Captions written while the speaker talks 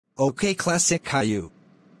Okay, classic caillou.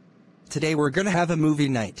 Today we're gonna have a movie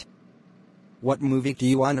night. What movie do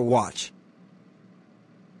you want to watch?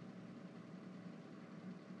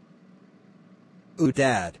 Ooh,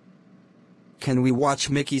 Dad. Can we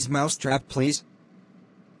watch Mickey's Mousetrap, please?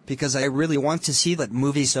 Because I really want to see that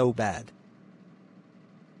movie so bad.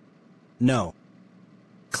 No.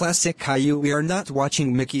 Classic caillou, we are not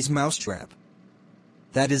watching Mickey's Mousetrap.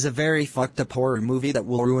 That is a very fucked up horror movie that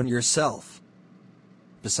will ruin yourself.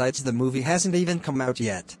 Besides, the movie hasn't even come out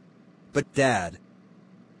yet. But Dad,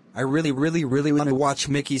 I really want to watch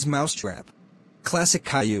Mickey's Mousetrap. Classic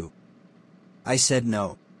caillou. I said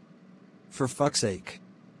no. For fuck's sake.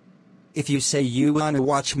 If you say you want to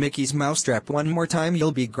watch Mickey's Mousetrap one more time,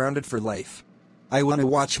 you'll be grounded for life. I want to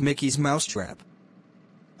watch Mickey's Mousetrap.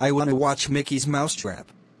 I want to watch Mickey's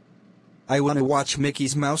Mousetrap. I want to watch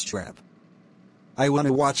Mickey's Mousetrap. I want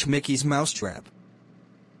to watch Mickey's Mousetrap.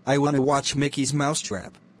 I want to watch Mickey's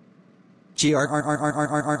Mousetrap.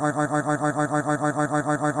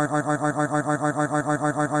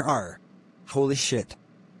 Holy shit.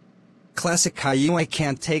 Classic caillou, I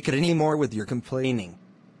can't take it anymore with your complaining.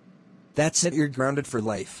 That's it, you're grounded for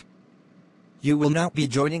life. You will not be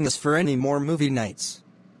joining us for any more movie nights.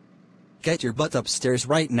 Get your butt upstairs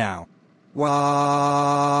right now.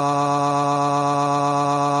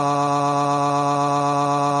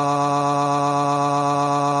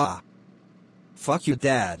 Fuck you,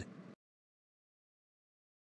 Dad.